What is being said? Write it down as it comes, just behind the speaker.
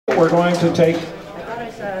we're going to take... I thought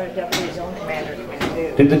I saw a deputy zone commander come in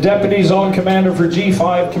too. Did the deputy zone commander for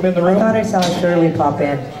G5 come in the room? I thought I saw Shirley pop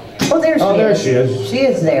in. Oh, there she is. Oh, there she is. She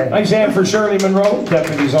is there. Nice hand for Shirley Monroe,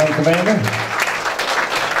 deputy zone commander.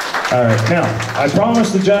 All right, now, I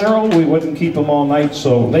promised the general we wouldn't keep him all night,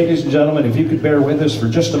 so ladies and gentlemen, if you could bear with us for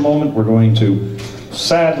just a moment, we're going to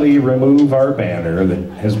sadly remove our banner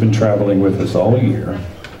that has been traveling with us all year.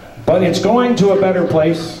 But it's going to a better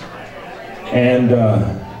place, and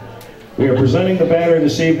we are presenting the banner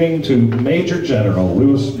this evening to Major General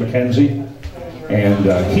Lewis Mackenzie,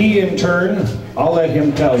 and he in turn, I'll let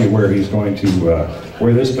him tell you where he's going to,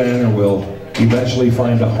 where this banner will eventually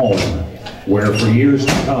find a home, where for years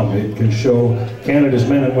to come it can show Canada's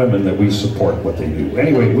men and women that we support what they do.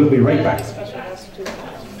 Anyway, we'll be right back.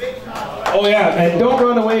 Oh yeah, and don't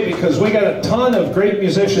run away because we got a ton of great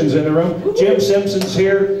musicians in the room. Jim Simpson's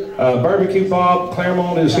here, Barbecue Bob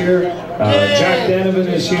Claremont is here, Jack Denovan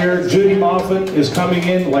is here, Judy Moffat is coming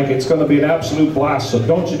in like it's going to be an absolute blast, so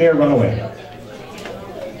don't you dare run away.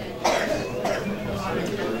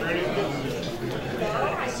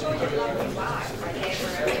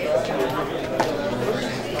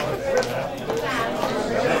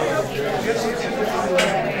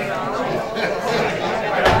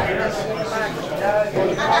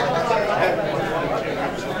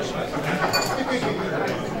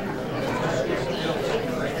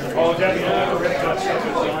 Oh, Debbie,